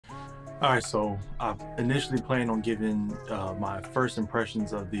All right, so I initially planned on giving my first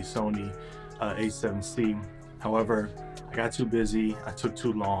impressions of the Sony a7c. However, I got too busy, I took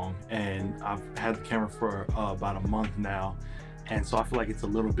too long, and I've had the camera for about a month now. And so I feel like it's a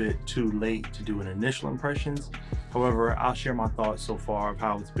little bit too late to do an initial impressions. However, I'll share my thoughts so far of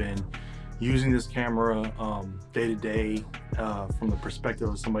how it's been using this camera day to day from the perspective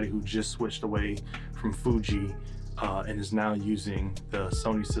of somebody who just switched away from Fuji and is now using the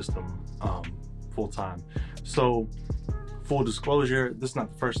Sony system full time. So full disclosure, this is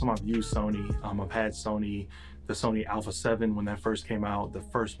not the first time I've used Sony. I've had the Sony a7 when that first came out, the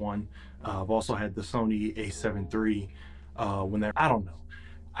first one. I've also had the Sony a7 III I don't know.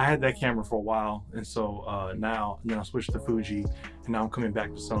 I had that camera for a while, and so now I switched to Fuji, and now I'm coming back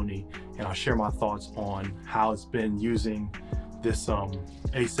to Sony, and I'll share my thoughts on how it's been using this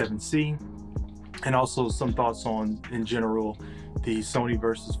a7c, and also some thoughts on, in general, the Sony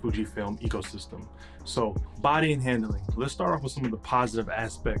versus Fujifilm ecosystem. So body and handling. Let's start off with some of the positive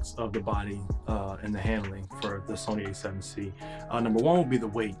aspects of the body and the handling for the Sony a7c. Number one will be the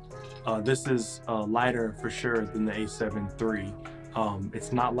weight. This is lighter for sure than the a7 III.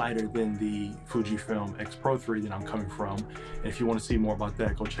 It's not lighter than the Fujifilm X Pro 3 that I'm coming from. And if you want to see more about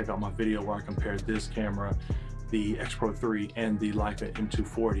that, go check out my video where I compared this camera, the X Pro 3 and the Leica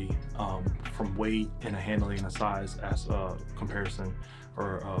M240 from weight and a handling and a size as a comparison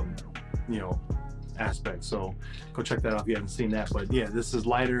or aspect. So go check that out if you haven't seen that. But yeah, this is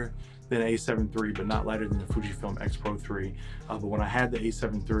lighter than a7 III, but not lighter than the Fujifilm X Pro 3. But when I had the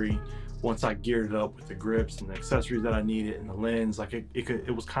a7 III, once I geared it up with the grips and the accessories that I needed and the lens, like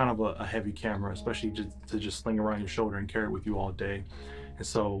it was kind of a heavy camera, especially to just sling around your shoulder and carry it with you all day. And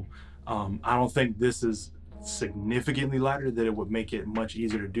so I don't think this is significantly lighter that it would make it much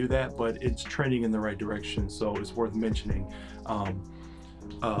easier to do that, but it's trending in the right direction, so it's worth mentioning.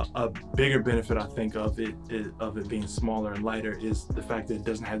 A bigger benefit I think of it being smaller and lighter is the fact that it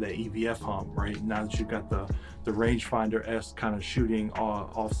doesn't have that EVF hump. Right now that you've got the rangefinder-esque kind of shooting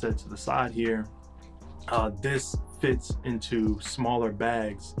offset to the side here, this fits into smaller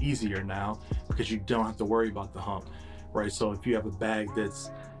bags easier now because you don't have to worry about the hump, right? So if you have a bag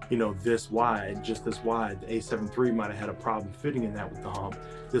that's this wide, just this wide, the a7 III might have had a problem fitting in that with the hump.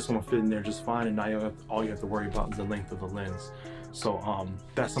 This one will fit in there just fine, and now all you have to worry about is the length of the lens. So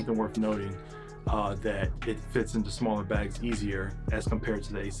that's something worth noting, that it fits into smaller bags easier as compared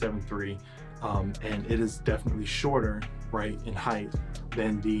to the a7 III, and it is definitely shorter, right, in height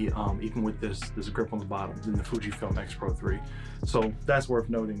than the even with this grip on the bottom, than the Fujifilm X Pro 3. So that's worth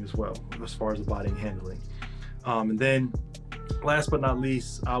noting as well as far as the body and handling. And then last but not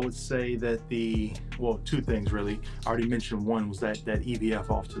least, I would say that two things really. I already mentioned one was that EVF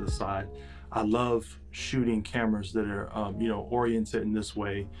off to the side. I love shooting cameras that are oriented in this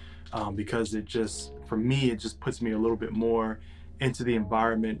way because for me, it just puts me a little bit more into the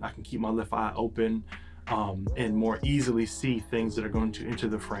environment. I can keep my left eye open and more easily see things that are going to enter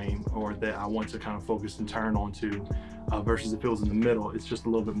the frame or that I want to kind of focus and turn onto, versus if it was in the middle, it's just a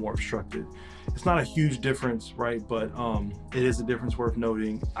little bit more obstructed. It's not a huge difference, right? But it is a difference worth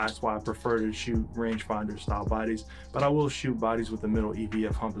noting. That's why I prefer to shoot rangefinder style bodies, but I will shoot bodies with the middle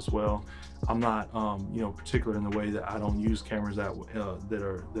EVF hump as well. I'm not particular in the way that I don't use cameras that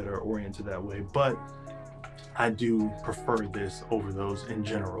are oriented that way, but I do prefer this over those in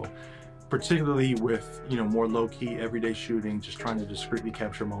general, particularly with more low-key everyday shooting, just trying to discreetly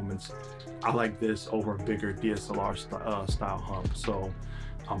capture moments. I like this over a bigger DSLR style hump, so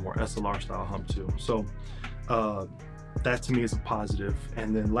or SLR style hump too. So that to me is a positive.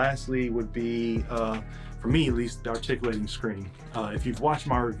 And then lastly would be, for me at least, the articulating screen. If you've watched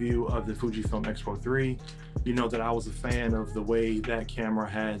my review of the Fujifilm X Pro 3, you know that I was a fan of the way that camera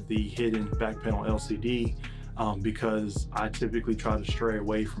had the hidden back panel LCD. Because I typically try to stray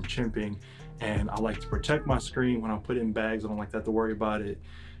away from chimping, and I like to protect my screen when I put it in bags. I don't like to have to worry about it.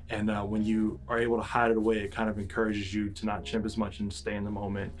 And when you are able to hide it away, it kind of encourages you to not chimp as much and stay in the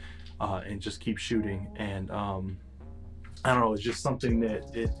moment and just keep shooting. And I don't know, it's just something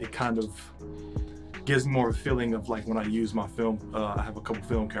that it kind of gives me more of a feeling of like when I use my film. I have a couple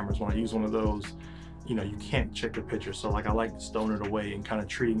film cameras. When I use one of those, you can't check the picture. So like I like to stone it away and kind of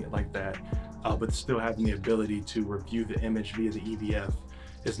treating it like that. But still having the ability to review the image via the EVF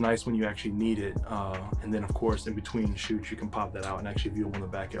is nice when you actually need it. And then of course, in between shoots, you can pop that out and actually view it on the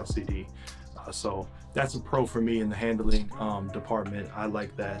back LCD. So that's a pro for me in the handling department. I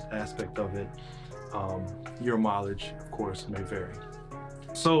like that aspect of it. Your mileage, of course, may vary.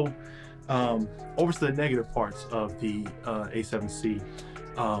 So over to the negative parts of the a7c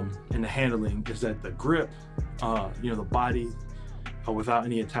and the handling is that the grip, the body without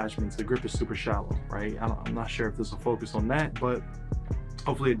any attachments. The grip is super shallow, right? I'm not sure if this will focus on that, but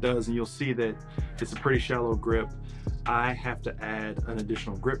hopefully it does, and you'll see that it's a pretty shallow grip. I have to add an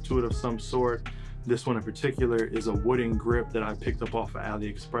additional grip to it of some sort. This one in particular is a wooden grip that I picked up off of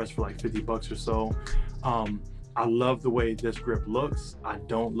AliExpress for like 50 bucks or so. I love the way this grip looks. I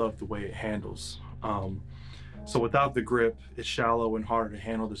don't love the way it handles. So without the grip, it's shallow and harder to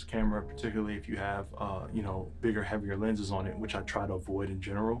handle this camera, particularly if you have, you know, bigger, heavier lenses on it, which I try to avoid in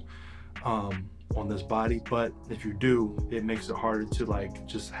general on this body. But if you do, it makes it harder to like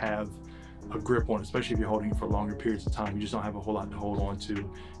just have a grip on it, especially if you're holding it for longer periods of time. You just don't have a whole lot to hold on to.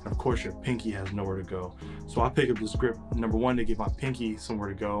 And of course, your pinky has nowhere to go. So I pick up this grip, number one, to give my pinky somewhere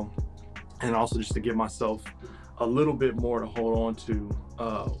to go, and also just to give myself a little bit more to hold on to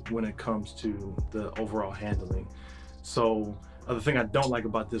when it comes to the overall handling. So the thing I don't like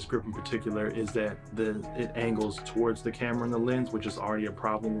about this grip in particular is that it angles towards the camera and the lens, which is already a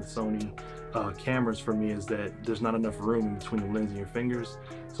problem with Sony cameras for me, is that there's not enough room in between the lens and your fingers.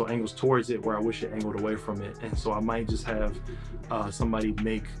 So it angles towards it where I wish it angled away from it. And so I might just have somebody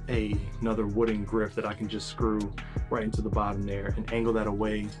make another wooden grip that I can just screw right into the bottom there and angle that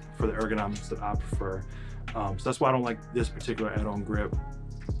away for the ergonomics that I prefer. So that's why I don't like this particular add-on grip.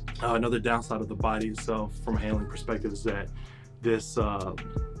 Another downside of the body itself from a handling perspective is that this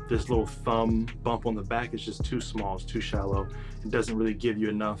little thumb bump on the back is just too small, it's too shallow. It doesn't really give you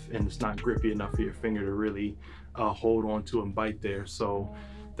enough, and it's not grippy enough for your finger to really hold on to and bite there. So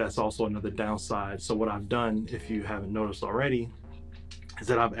that's also another downside. So what I've done, if you haven't noticed already, is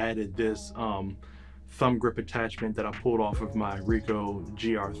that I've added this thumb grip attachment that I pulled off of my Ricoh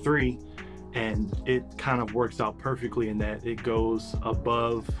GR3, and it kind of works out perfectly in that it goes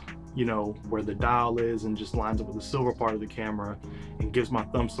above, you know, where the dial is and just lines up with the silver part of the camera and gives my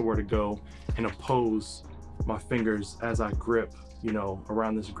thumb somewhere to go and oppose my fingers as I grip, you know,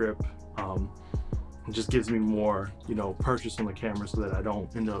 around this grip. It just gives me more, you know, purchase on the camera so that I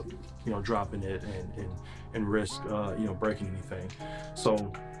don't end up, you know, dropping it and risk, you know, breaking anything.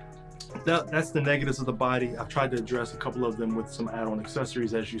 So that's the negatives of the body. I've tried to address a couple of them with some add-on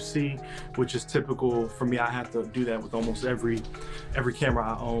accessories, as you see, which is typical for me. I have to do that with almost every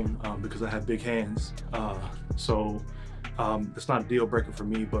camera I own because I have big hands. So it's not a deal breaker for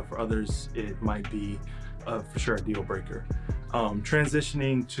me, but for others it might be for sure a deal breaker.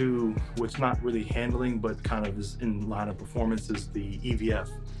 Transitioning to what's not really handling but kind of is in line of performance is the EVF.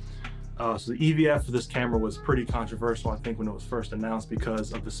 So the EVF for this camera was pretty controversial, I think, when it was first announced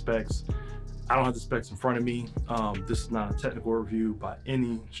because of the specs. I don't have the specs in front of me. This is not a technical review by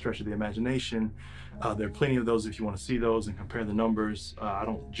any stretch of the imagination. There are plenty of those if you want to see those and compare the numbers. I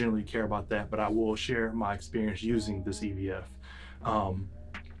don't generally care about that, but I will share my experience using this EVF.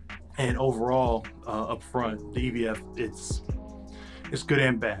 And overall, up front, the EVF, it's good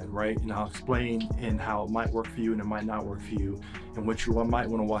and bad, right? And I'll explain in how it might work for you and it might not work for you and what you might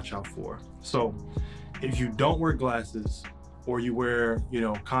want to watch out for. So if you don't wear glasses or you wear, you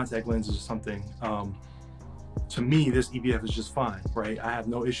know, contact lenses or something, to me, this EVF is just fine, right? I have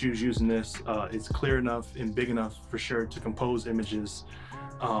no issues using this. It's clear enough and big enough for sure to compose images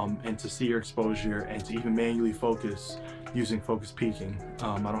and to see your exposure and to even manually focus using focus peaking.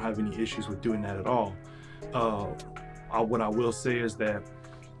 I don't have any issues with doing that at all. What I will say is that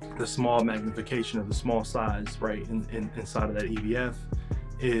the small magnification of the small size, right, inside of that EVF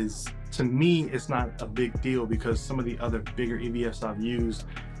is, to me, it's not a big deal because some of the other bigger EVFs I've used,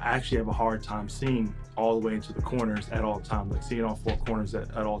 I actually have a hard time seeing all the way into the corners at all times, like seeing all four corners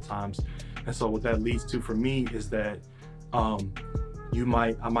at all times. And so what that leads to for me is that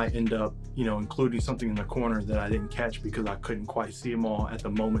I might end up, you know, including something in the corner that I didn't catch because I couldn't quite see them all at the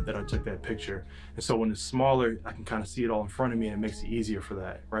moment that I took that picture. And so when it's smaller, I can kind of see it all in front of me and it makes it easier for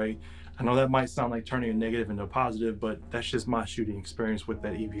that, right? I know that might sound like turning a negative into a positive, but that's just my shooting experience with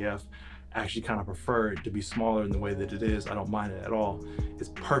that EVF. I actually kind of prefer it to be smaller in the way that it is. I don't mind it at all. It's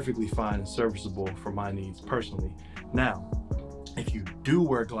perfectly fine and serviceable for my needs personally. Now, if you do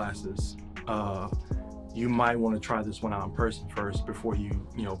wear glasses, you might want to try this one out in person first before you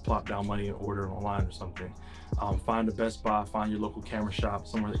plop down money and order it online or something. Find a Best Buy, find your local camera shop,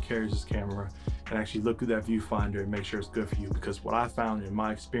 somewhere that carries this camera, and actually look through that viewfinder and make sure it's good for you. Because what I found in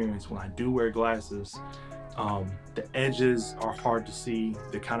my experience when I do wear glasses, the edges are hard to see.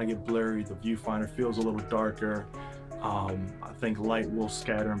 They kind of get blurry. The viewfinder feels a little darker. I think light will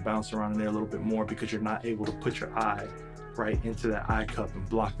scatter and bounce around in there a little bit more because you're not able to put your eye right into that eye cup and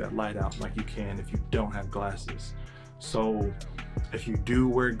block that light out like you can if you don't have glasses. So if you do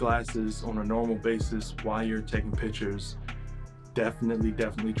wear glasses on a normal basis while you're taking pictures,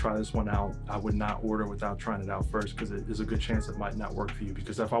 definitely try this one out. I would not order without trying it out first, because there's a good chance it might not work for you.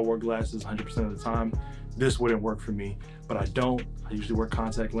 Because if I wore glasses 100% of the time, this wouldn't work for me. But I don't. I usually wear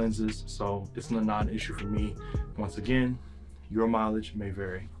contact lenses, so it's a non-issue for me. Once again, your mileage may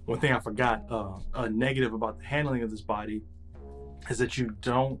vary. One thing I forgot, a negative about the handling of this body is that you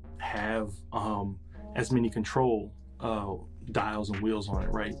don't have as many control dials and wheels on it,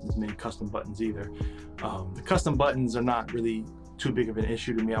 right? As many custom buttons either. The custom buttons are not really too big of an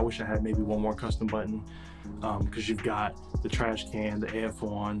issue to me. I wish I had maybe one more custom button, because you've got the trash can, the AF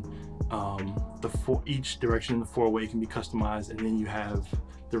on, each direction in the four-way can be customized, and then you have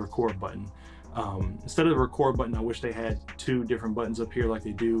the record button. Instead of the record button, I wish they had two different buttons up here like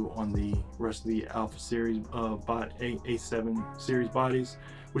they do on the rest of the Alpha series A7 series bodies.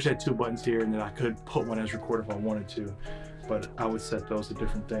 Wish I had two buttons here, and then I could put one as record if I wanted to, but I would set those to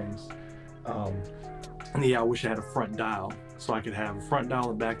different things. And yeah, I wish I had a front dial, so I could have a front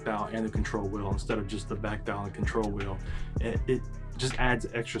dial, a back dial, and the control wheel instead of just the back dial and control wheel. It just adds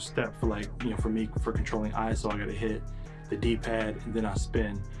an extra step for, like, you know, for me, for controlling ISO, I gotta hit the D-pad and then I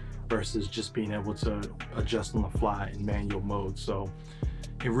spin, versus just being able to adjust on the fly in manual mode. So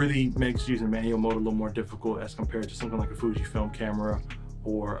it really makes using manual mode a little more difficult as compared to something like a Fujifilm camera,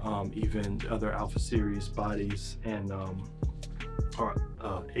 or even other Alpha series bodies and or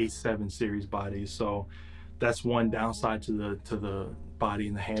A7 series bodies. So that's one downside to the body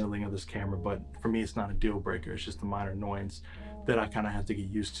and the handling of this camera, but for me it's not a deal breaker. It's just a minor annoyance that I kind of have to get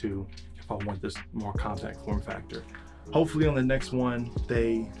used to if I want this more compact form factor. Hopefully on the next one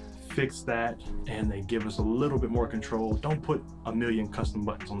they fix that and they give us a little bit more control. Don't put a million custom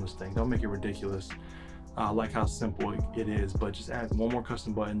buttons on this thing. Don't make it ridiculous. I like how simple it is, but just add one more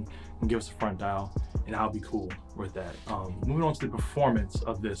custom button and give us a front dial, and I'll be cool with that. Moving on to the performance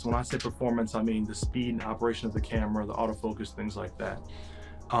of this. When I say performance, I mean the speed and operation of the camera, the autofocus, things like that.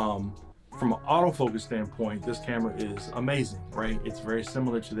 From an autofocus standpoint, this camera is amazing, right? It's very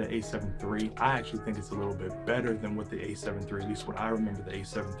similar to the A7 III. I actually think it's a little bit better than what the A7 III, at least what I remember the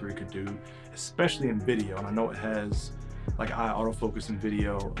A7 III could do, especially in video. And I know it has like eye autofocus in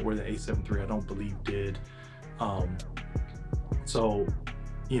video, where the A7 III I don't believe did. So,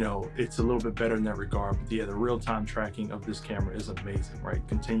 you know, it's a little bit better in that regard. But yeah, the real-time tracking of this camera is amazing, right?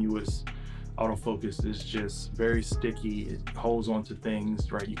 Continuous autofocus is just very sticky. It holds on to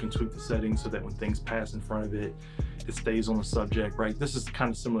things, right? You can tweak the settings so that when things pass in front of it, it stays on the subject, right? This is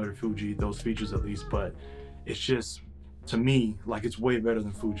kind of similar to Fuji, those features at least, but it's just, to me, like, it's way better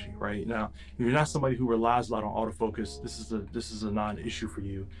than Fuji, right? Now, if you're not somebody who relies a lot on autofocus, this is a non-issue for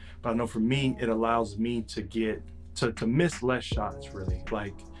you. But I know for me, it allows me to get to miss less shots, really.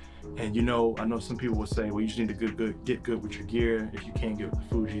 Like, and you know, I know some people will say, well, you just need to get good with your gear. If you can't get with the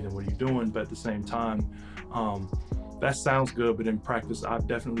Fuji, then what are you doing? But at the same time, that sounds good, but in practice, I've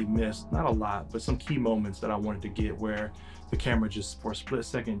definitely missed, not a lot, but some key moments that I wanted to get, where the camera just for a split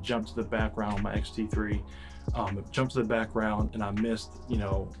second jumped to the background on my X-T3. It jumped to the background and I missed, you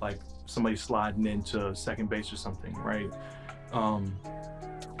know, like somebody sliding into second base or something, right?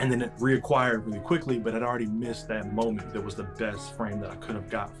 And then it reacquired really quickly, but I'd already missed that moment. That was the best frame that I could have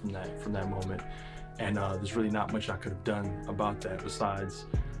got from that moment. And there's really not much I could have done about that besides,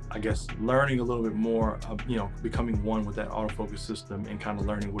 I guess, learning a little bit more of, you know, becoming one with that autofocus system and kind of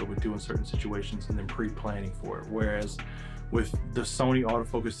learning what it would do in certain situations and then pre-planning for it. Whereas with the Sony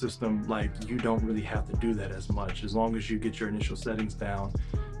autofocus system, like, you don't really have to do that as much. As long as you get your initial settings down,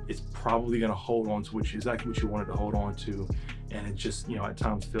 it's probably going to hold on to exactly what you wanted to hold on to. And it just, you know, at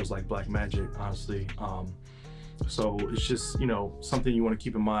times feels like black magic, honestly. So it's just, you know, something you want to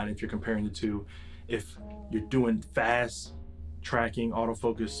keep in mind if you're comparing the two. If you're doing fast tracking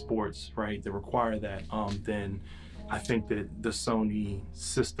autofocus sports, right, that require that, then I think that the Sony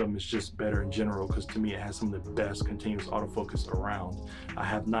system is just better in general, because to me it has some of the best continuous autofocus around. I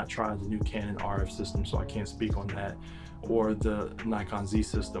have not tried the new Canon RF system, so I can't speak on that, or the Nikon Z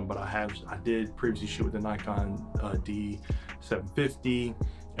system, but I did previously shoot with the Nikon D750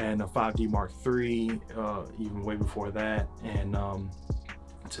 and a 5D Mark III, even way before that. And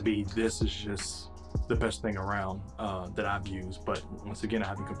to me, this is just the best thing around that I've used. But once again, I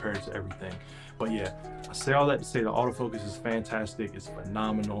haven't compared it to everything. But yeah, I say all that to say the autofocus is fantastic. It's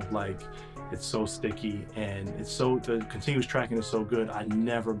phenomenal. Like, it's so sticky, and the continuous tracking is so good. I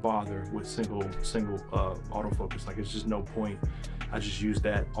never bother with single autofocus. Like, it's just no point. I just use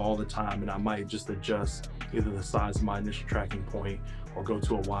that all the time, and I might just adjust either the size of my initial tracking point or go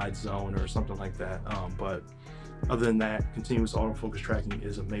to a wide zone or something like that. But other than that, continuous autofocus tracking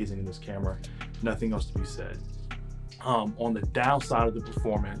is amazing in this camera. Nothing else to be said. On the downside of the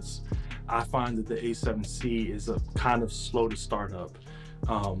performance, I find that the a7c is a kind of slow to start up.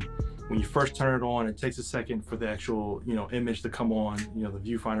 When you first turn it on, it takes a second for the actual, image to come on. The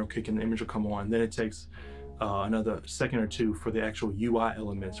viewfinder will kick in, the image will come on. Then it takes another second or two for the actual UI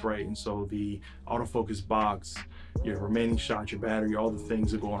elements, right? And so the autofocus box, your remaining shots, your battery, all the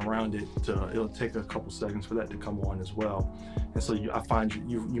things that are going around it, it'll take a couple seconds for that to come on as well. And so I find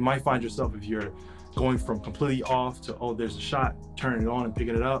you might find yourself, if you're going from completely off to, oh, there's a shot, turning it on and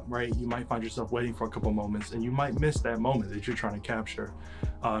picking it up, right? You might find yourself waiting for a couple moments, and you might miss that moment that you're trying to capture.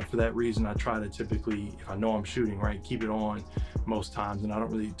 For that reason, I try to typically, if I know I'm shooting, right, keep it on most times, and I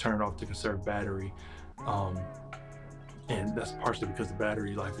don't really turn it off to conserve battery. And that's partially because the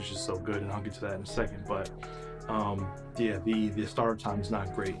battery life is just so good, and I'll get to that in a second. But yeah, the startup time is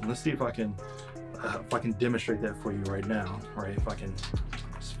not great. And let's see if I can demonstrate that for you right now, right? If I can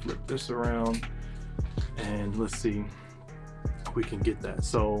flip this around, and let's see if we can get that.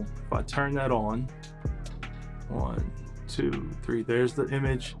 So if I turn that on, 1, 2, 3, there's the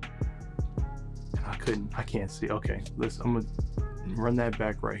image. And I can't see. Okay, I'm gonna run that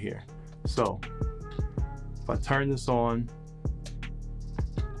back right here. So if I turn this on,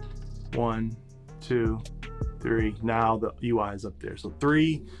 1, 2, 3, now the UI is up there. So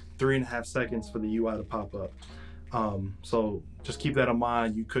 3.5 seconds for the UI to pop up. So just keep that in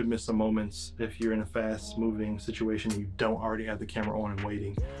mind. You could miss some moments if you're in a fast moving situation and you don't already have the camera on and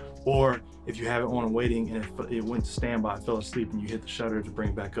waiting, or if you have it on and waiting and it went to standby, fell asleep, and you hit the shutter to bring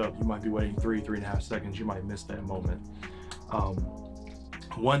it back up, you might be waiting 3.5 seconds. You might miss that moment.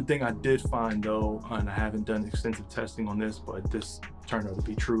 One thing I did find though, and I haven't done extensive testing on this, but this turned out to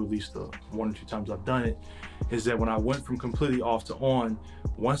be true at least the 1 or 2 times I've done it, is that when I went from completely off to on,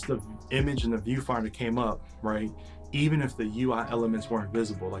 once the image in the viewfinder came up, right, even if the UI elements weren't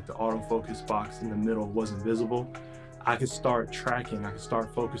visible, like the autofocus box in the middle wasn't visible, I could start tracking, I could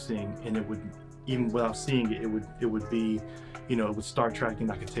start focusing, and it would, even without seeing it, it would be, it would start tracking.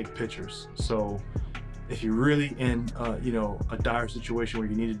 I could take pictures. So if you're really in a dire situation where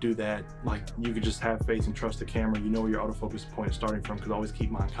you need to do that, like, you could just have faith and trust the camera. You know where your autofocus point is starting from, because I always keep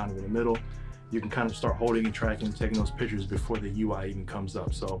mine kind of in the middle. You can kind of start holding and tracking and taking those pictures before the UI even comes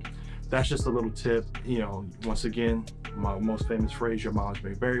up. So that's just a little tip. Once again, my most famous phrase, your mileage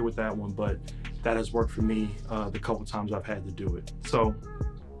may vary with that one, but that has worked for me the couple times I've had to do it. So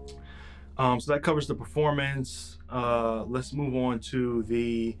that covers the performance. Let's move on to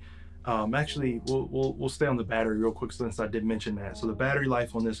the actually, we'll stay on the battery real quick, since I did mention that. So the battery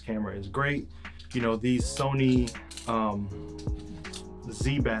life on this camera is great. These Sony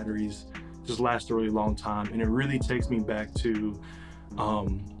Z batteries just last a really long time, and it really takes me back to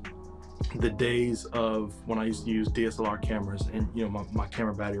the days of when I used to use DSLR cameras, and my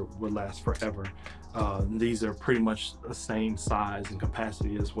camera battery would last forever. These are pretty much the same size and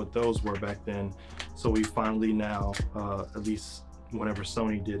capacity as what those were back then. So we finally now, at least whenever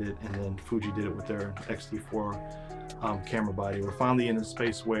Sony did it, and then Fuji did it with their X-T4 camera body, we're finally in a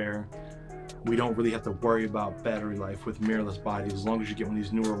space where we don't really have to worry about battery life with mirrorless bodies, as long as you get one of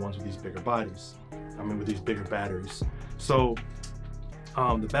these newer ones with these bigger bodies. With these bigger batteries. So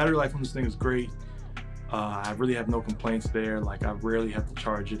the battery life on this thing is great. I really have no complaints there. Like, I rarely have to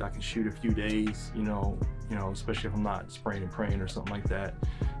charge it. I can shoot a few days, especially if I'm not spraying and praying or something like that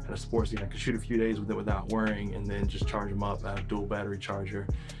at a sports event. I can shoot a few days with it without worrying, and then just charge them up. I have a dual battery charger,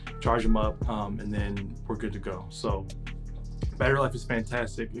 charge them up, and then we're good to go. So battery life is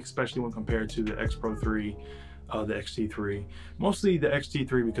fantastic, especially when compared to the X Pro 3, the X-T3. Mostly the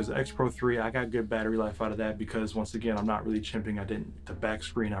X-T3, because the X Pro 3, I got good battery life out of that, because once again, I'm not really chimping. The back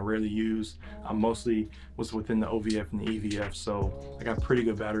screen I rarely use. I mostly was within the OVF and the EVF, so I got pretty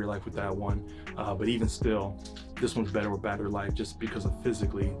good battery life with that one. But even still, this one's better with battery life, just because of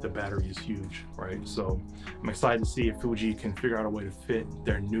physically the battery is huge, right? So I'm excited to see if Fuji can figure out a way to fit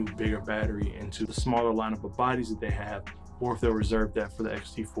their new bigger battery into the smaller lineup of bodies that they have, or if they'll reserve that for the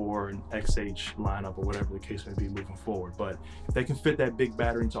X-T4 and XH lineup, or whatever the case may be moving forward. But if they can fit that big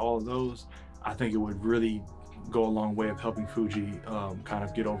battery into all of those, I think it would really go a long way of helping Fuji kind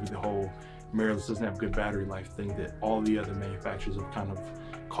of get over the whole mirrorless doesn't have good battery life thing that all the other manufacturers have kind of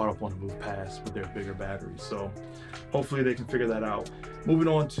caught up on to move past with their bigger batteries. So hopefully they can figure that out. Moving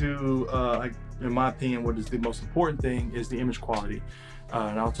on to, in my opinion, what is the most important thing is the image quality.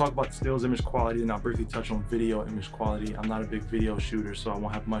 And I'll talk about the stills image quality, and I'll briefly touch on video image quality. I'm not a big video shooter, so I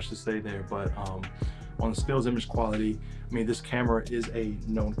won't have much to say there, but on the stills image quality, this camera is a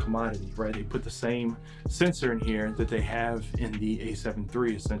known commodity, right? They put the same sensor in here that they have in the a7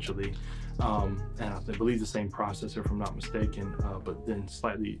 III, essentially, and I believe the same processor, if I'm not mistaken, but then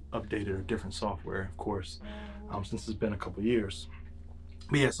slightly updated or different software, of course, since it's been a couple years.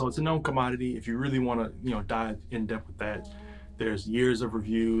 But yeah, so it's a known commodity. If you really want to, you know, dive in depth with that, there's years of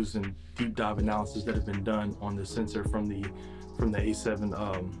reviews and deep dive analysis that have been done on the sensor from the A7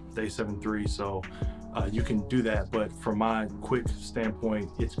 the A7 III. So you can do that. But from my quick standpoint,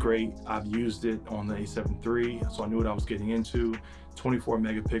 it's great. I've used it on the A7 III, so I knew what I was getting into. 24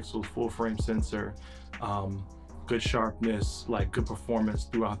 megapixels, full frame sensor, good sharpness, like good performance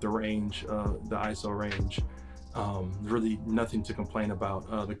throughout the range, the ISO range. Really nothing to complain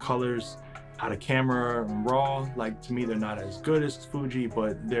about. The colors out of camera and raw, like to me, they're not as good as Fuji,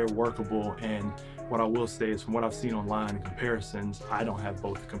 but they're workable. And what I will say is, from what I've seen online in comparisons, I don't have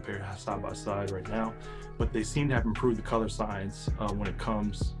both compared side by side right now, but they seem to have improved the color science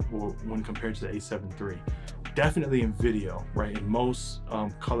when compared to the A7 III. Definitely in video, right? In most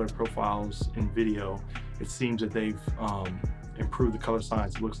color profiles in video, it seems that they've improved the color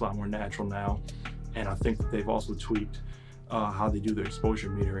science. It looks a lot more natural now. And I think that they've also tweaked how they do their exposure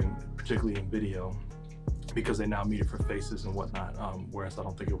metering, particularly in video, because they now meter for faces and whatnot, whereas I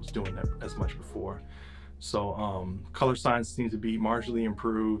don't think it was doing that as much before. So color science seems to be marginally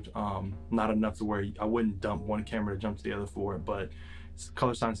improved, not enough to where I wouldn't dump one camera to jump to the other for it, but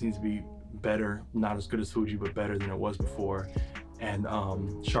color science seems to be better, not as good as Fuji, but better than it was before. And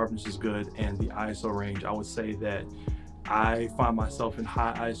sharpness is good, and the ISO range, I would say that I find myself in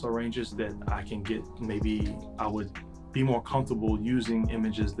high ISO ranges that I can get, maybe I would be more comfortable using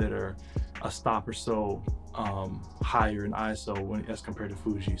images that are a stop or so higher in ISO as compared to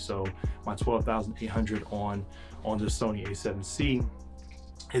Fuji. So my 12,800 on the Sony a7c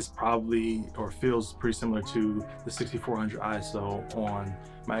is probably, or feels pretty similar to the 6400 ISO on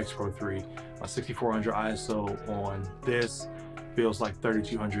my X Pro 3. My 6400 ISO on this feels like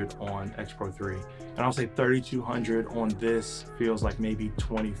 3200 on X Pro 3. And I'll say 3200 on this feels like maybe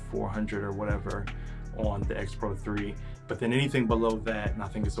 2400 or whatever on the X Pro 3. But then anything below that, and I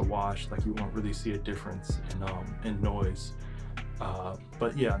think it's a wash, like you won't really see a difference in noise.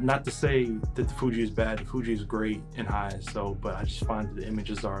 But yeah, not to say that the Fuji is bad. The Fuji is great in high ISO, but I just find that the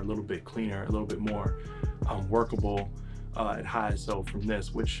images are a little bit cleaner, a little bit more workable at high ISO from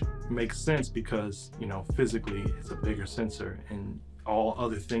this, which makes sense because, you know, physically it's a bigger sensor, and all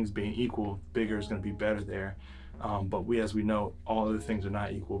other things being equal, bigger is going to be better there. But as we know, all other things are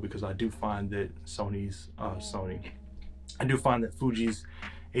not equal, because I do find that I do find that Fuji's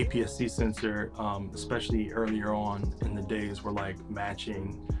APS-C sensor, especially earlier on in the days, were like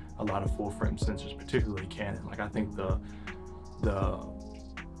matching a lot of full frame sensors, particularly Canon. Like I think the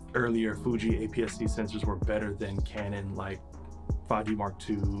earlier Fuji APS-C sensors were better than Canon, like 5D Mark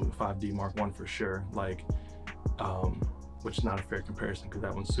II, 5D Mark I for sure. Like, which is not a fair comparison because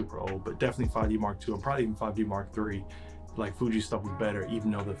that one's super old, but definitely 5D Mark II and probably even 5D Mark III. Like Fuji stuff was better,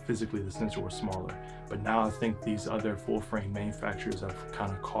 even though physically the sensor was smaller. But now I think these other full frame manufacturers have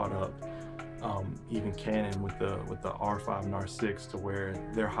kind of caught up, even Canon with the R5 and R6, to where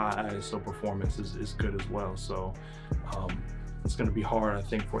their high ISO performance is good as well. So it's going to be hard, I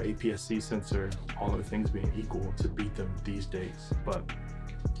think, for APS-C sensor, all other things being equal, to beat them these days. But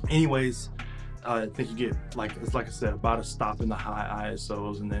anyways, I think you get, like I said, about a stop in the high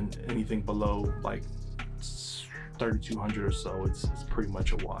ISOs, and then anything below like 3200 or so, it's pretty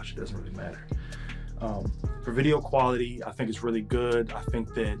much a wash. It doesn't really matter. For video quality, I think it's really good. I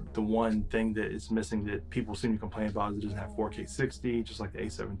think that the one thing that is missing that people seem to complain about is it doesn't have 4K 60, just like the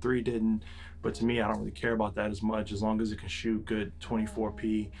A7 III didn't. But to me, I don't really care about that as much, as long as it can shoot good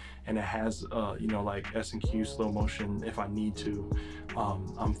 24p and it has, you know, like S&Q slow motion if I need to.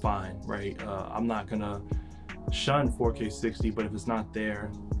 I'm fine, right? I'm not gonna shun 4K 60, but if it's not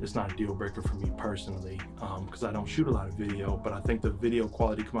there, it's not a deal breaker for me personally, because I don't shoot a lot of video. But I think the video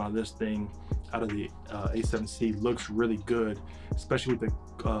quality come out of this thing, out of the a7c, looks really good, especially with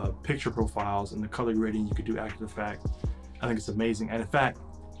the picture profiles and the color grading you could do after the fact. I think it's amazing. And in fact,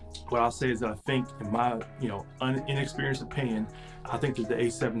 what I'll say is that I think, in my, you know, inexperienced opinion, I think that the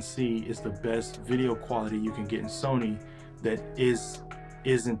a7c is the best video quality you can get in Sony that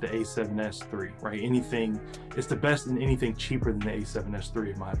isn't the a7S III, right? It's the best in anything cheaper than the a7S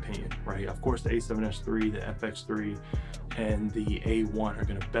III, in my opinion, right? Of course, the a7S III, the FX3, and the A1 are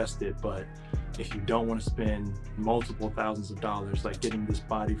gonna best it, but if you don't want to spend multiple thousands of dollars, like getting this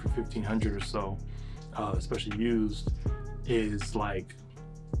body for 1,500 or so, especially used, is like,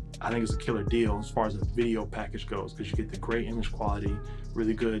 I think it's a killer deal as far as a video package goes, because you get the great image quality,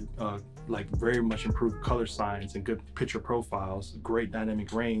 really good, like very much improved color science and good picture profiles, great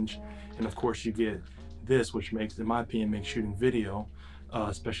dynamic range, and of course you get this, which makes, in my opinion, makes shooting video,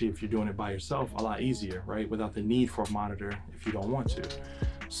 especially if you're doing it by yourself, a lot easier, right? Without the need for a monitor if you don't want to.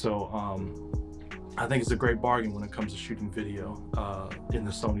 So I think it's a great bargain when it comes to shooting video in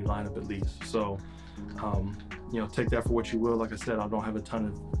the Sony lineup, at least. So, you know, take that for what you will. Like I said, I don't have a ton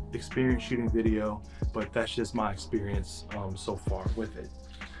of experience shooting video, but that's just my experience so far with it.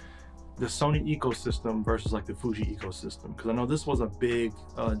 The Sony ecosystem versus like the Fuji ecosystem, because I know this was a big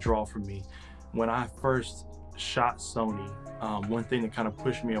draw for me. When I first shot Sony, one thing that kind of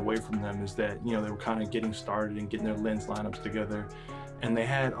pushed me away from them is that, you know, they were kind of getting started and getting their lens lineups together, and they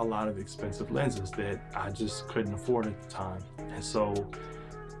had a lot of expensive lenses that I just couldn't afford at the time. And so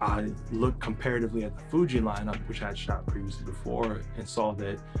I looked comparatively at the Fuji lineup, which I had shot previously before, and saw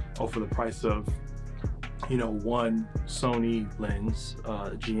that, oh, for the price of, you know, one Sony lens,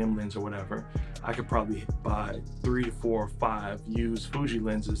 GM lens or whatever, I could probably buy 3 to 4 or 5 used Fuji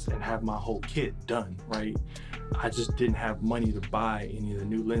lenses and have my whole kit done, right? I just didn't have money to buy any of the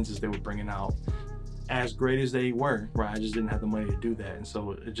new lenses they were bringing out, as great as they were, right? I just didn't have the money to do that. And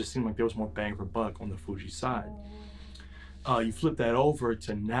so it just seemed like there was more bang for buck on the Fuji side. You flip that over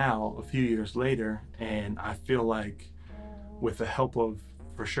to now, a few years later, and I feel like with the help of,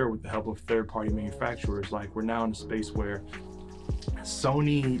 for sure, with the help of third-party manufacturers, like we're now in a space where the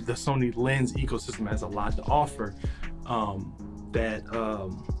Sony lens ecosystem has a lot to offer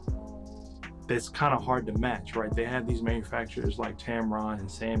that's kind of hard to match, right? They have these manufacturers like Tamron and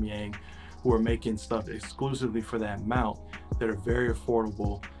Samyang who are making stuff exclusively for that mount that are very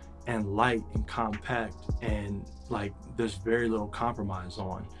affordable and light and compact, and like there's very little compromise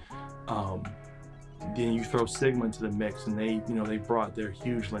on. Then you throw Sigma into the mix, and they, you know, they brought their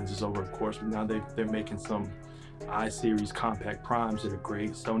huge lenses over, of course, but now they're making some I-series compact primes that are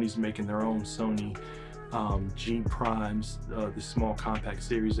great. Sony's making their own Sony G primes, the small compact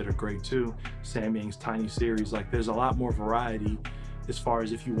series that are great too. Samyang's tiny series. Like there's a lot more variety as far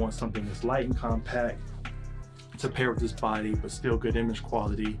as if you want something that's light and compact to pair with this body, but still good image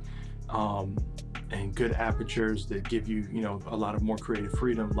quality, and good apertures that give you, you know, a lot of more creative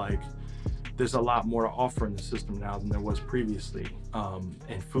freedom. Like there's a lot more to offer in the system now than there was previously.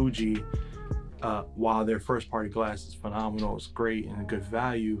 And Fuji, while their first party glass is phenomenal, it's great and a good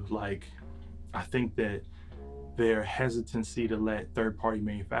value, like I think that their hesitancy to let third-party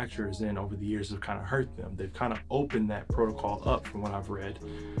manufacturers in over the years have kind of hurt them. They've kind of opened that protocol up, from what I've read,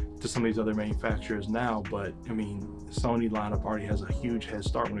 to some of these other manufacturers now. But I mean, Sony lineup already has a huge head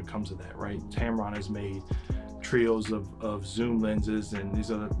start when it comes to that, right? Tamron has made trios of zoom lenses, and these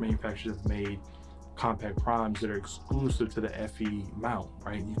other manufacturers have made compact primes that are exclusive to the FE mount,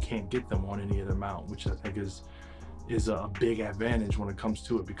 right? You can't get them on any other mount, which I think is a big advantage when it comes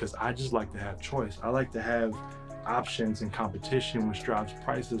to it, because I just like to have choice. I like to have options and competition, which drives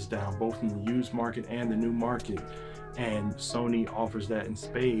prices down both in the used market and the new market. And Sony offers that in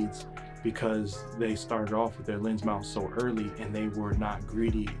spades because they started off with their lens mounts so early, and they were not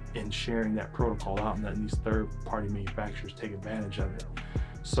greedy in sharing that protocol out and letting these third-party manufacturers take advantage of it.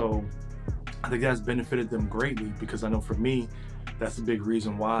 So I think that's benefited them greatly, because I know for me, that's a big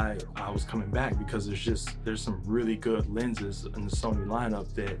reason why I was coming back, because there's some really good lenses in the Sony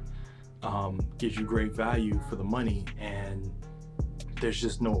lineup that gives you great value for the money, and there's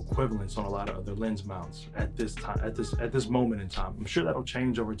just no equivalence on a lot of other lens mounts at this time, at this moment in time. I'm sure that'll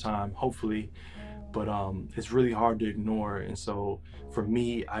change over time, hopefully, but it's really hard to ignore. And so for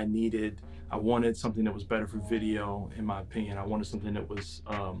me, I wanted something that was better for video, in my opinion. I wanted something that was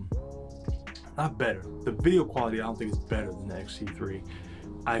not better. The video quality I don't think is better than the XT3.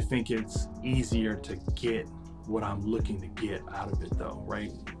 I think it's easier to get what I'm looking to get out of it though,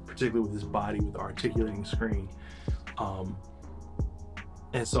 right? Particularly with this body with the articulating screen.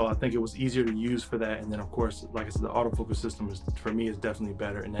 And so I think it was easier to use for that. And then of course, like I said, the autofocus system for me is definitely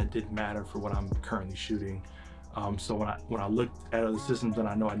better, and that didn't matter for what I'm currently shooting. So when I looked at other systems and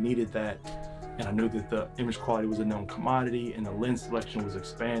I know I needed that, and I knew that the image quality was a known commodity and the lens selection was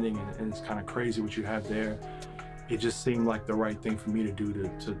expanding, and it's kind of crazy what you have there, it just seemed like the right thing for me to do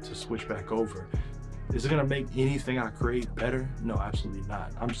to switch back over. Is it gonna make anything I create better? No, absolutely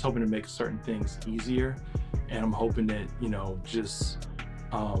not. I'm just hoping to make certain things easier, and I'm hoping that, you know, just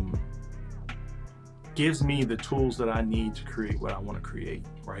gives me the tools that I need to create what I want to create,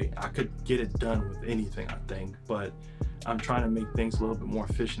 right? I could get it done with anything, I think, but I'm trying to make things a little bit more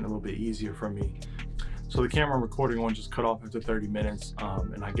efficient, a little bit easier for me. So the camera I'm recording on just cut off after 30 minutes,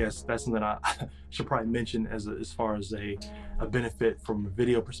 and I guess that's something I should probably mention as far as a benefit from a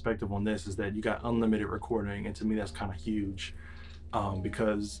video perspective on this, is that you got unlimited recording, and to me that's kind of huge,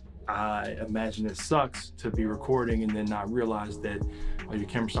 because I imagine it sucks to be recording and then not realize that your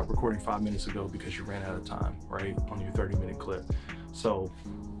camera stopped recording 5 minutes ago because you ran out of time, right, on your 30-minute clip. So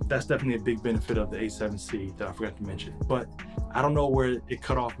that's definitely a big benefit of the a7c that I forgot to mention. But I don't know where it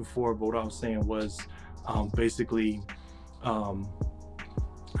cut off before, but what I was saying was basically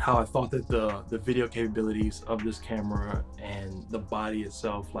how I thought that the video capabilities of this camera and the body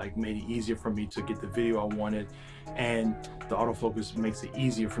itself like made it easier for me to get the video I wanted, and the autofocus makes it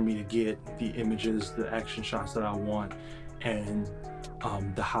easier for me to get the images, the action shots that I want, and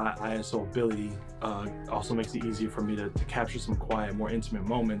the high ISO ability also makes it easier for me to capture some quiet, more intimate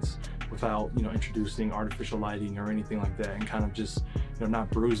moments without, you know, introducing artificial lighting or anything like that, and kind of just, you know,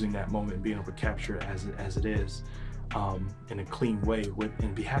 not bruising that moment and being able to capture it as it is in a clean way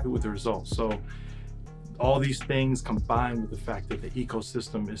and be happy with the results. So all these things combined with the fact that the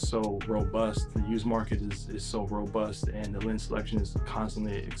ecosystem is so robust, the used market is so robust, and the lens selection is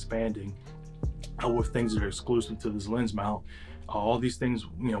constantly expanding with things that are exclusive to this lens mount, all these things,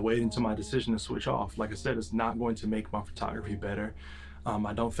 you know, weighed into my decision to switch off. Like I said, it's not going to make my photography better.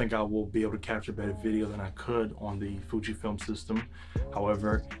 I don't think I will be able to capture better video than I could on the Fujifilm system.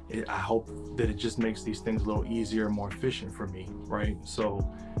 However, I hope that it just makes these things a little easier and more efficient for me, right? So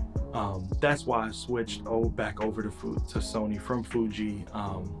that's why I switched back over to Sony from Fuji.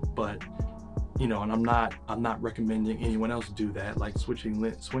 But you know, and I'm not recommending anyone else do that. Like switching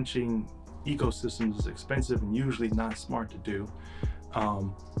ecosystems is expensive and usually not smart to do.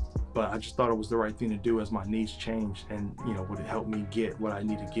 But I just thought it was the right thing to do as my needs changed, and you know, would it help me get what I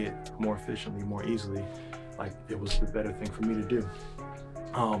need to get more efficiently, more easily. Like it was the better thing for me to do.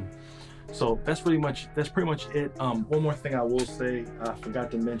 So that's pretty much it. One more thing I will say, I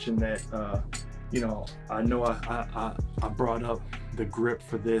forgot to mention that you know I brought up the grip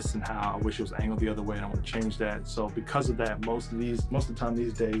for this and how I wish it was angled the other way, and I want to change that. So because of that, most of the time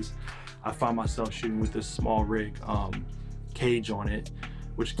these days I find myself shooting with this small rig cage on it,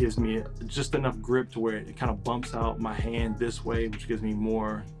 which gives me just enough grip to where it kind of bumps out my hand this way, which gives me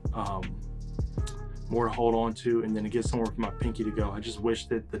more to hold on to, and then it gets somewhere for my pinky to go. I just wish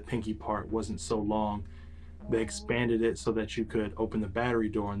that the pinky part wasn't so long. They expanded it so that you could open the battery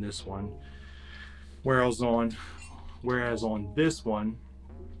door on this one, whereas on this one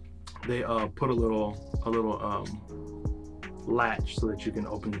they put a little latch so that you can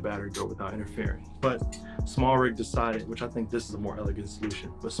open the battery door without interfering. But Small Rig decided, which I think this is a more elegant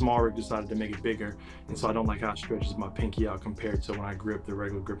solution, but Small Rig decided to make it bigger, and so I don't like how it stretches my pinky out compared to when I grip the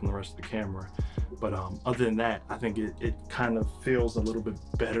regular grip on the rest of the camera. But other than that, I think it kind of feels a little bit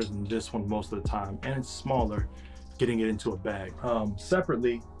better than this one most of the time, and it's smaller, getting it into a bag.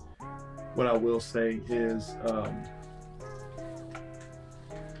 Separately, what I will say is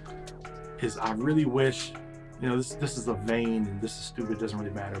I really wish, you know, this is a vain and this is stupid, doesn't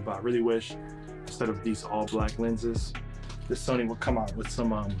really matter, but I really wish instead of these all black lenses, this Sony would come out with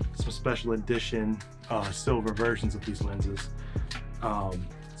some special edition silver versions of these lenses,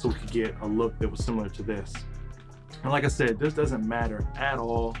 so we could get a look that was similar to this. And like I said, this doesn't matter at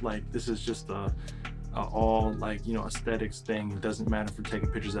all. Like this is just a all, like, you know, aesthetics thing. It doesn't matter for taking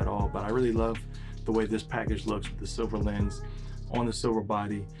pictures at all, but I really love the way this package looks with the silver lens on the silver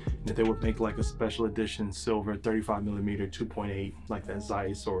body, and if they would make like a special edition silver 35mm 2.8 like that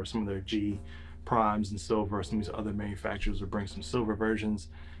Zeiss or some of their G primes in silver, or some of these other manufacturers would bring some silver versions,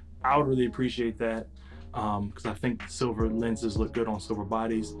 I would really appreciate that, because I think silver lenses look good on silver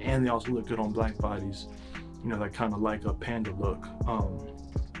bodies, and they also look good on black bodies, you know, that kind of like a panda look.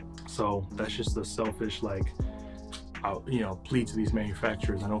 So that's just a selfish, like, you know, plea to these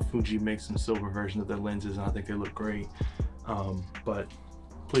manufacturers. I know Fuji makes some silver versions of their lenses and I think they look great. But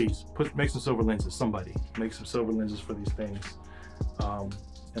please make some silver lenses. Somebody make some silver lenses for these things,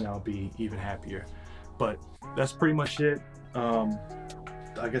 and I'll be even happier. But that's pretty much it.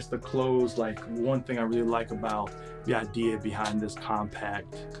 I guess the close, like, one thing I really like about the idea behind this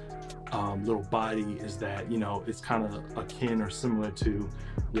compact little body is that, you know, it's kind of akin or similar to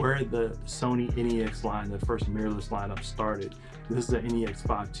where the Sony NEX line, the first mirrorless lineup, started. This is an NEX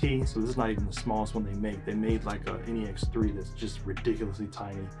 5T, so this is not even the smallest one they make. They made like a NEX 3 that's just ridiculously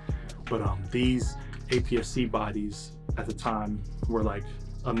tiny. But these APS-C bodies at the time were like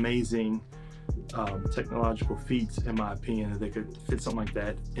amazing technological feats, in my opinion, that they could fit something like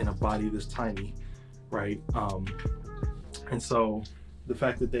that in a body this tiny, right? And so the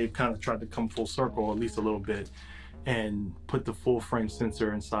fact that they've kind of tried to come full circle at least a little bit and put the full frame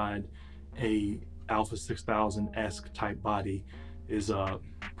sensor inside a Alpha 6000-esque type body is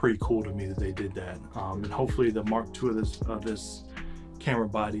pretty cool to me that they did that. And hopefully the Mark II of this camera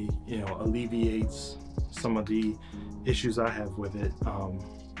body, you know, alleviates some of the issues I have with it.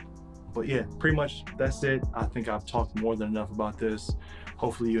 But yeah, pretty much that's it. I think I've talked more than enough about this.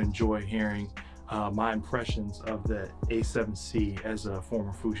 Hopefully you enjoy hearing my impressions of the a7c as a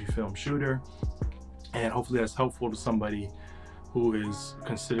former Fujifilm shooter, and hopefully that's helpful to somebody who is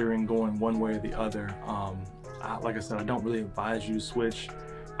considering going one way or the other. Like I said, I don't really advise you to switch.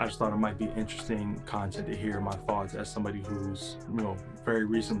 I just thought it might be interesting content to hear my thoughts as somebody who's, very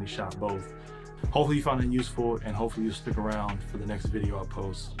recently shot both. Hopefully you found it useful, and hopefully you'll stick around for the next video I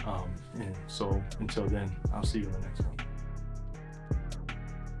post. And so until then, I'll see you in the next one.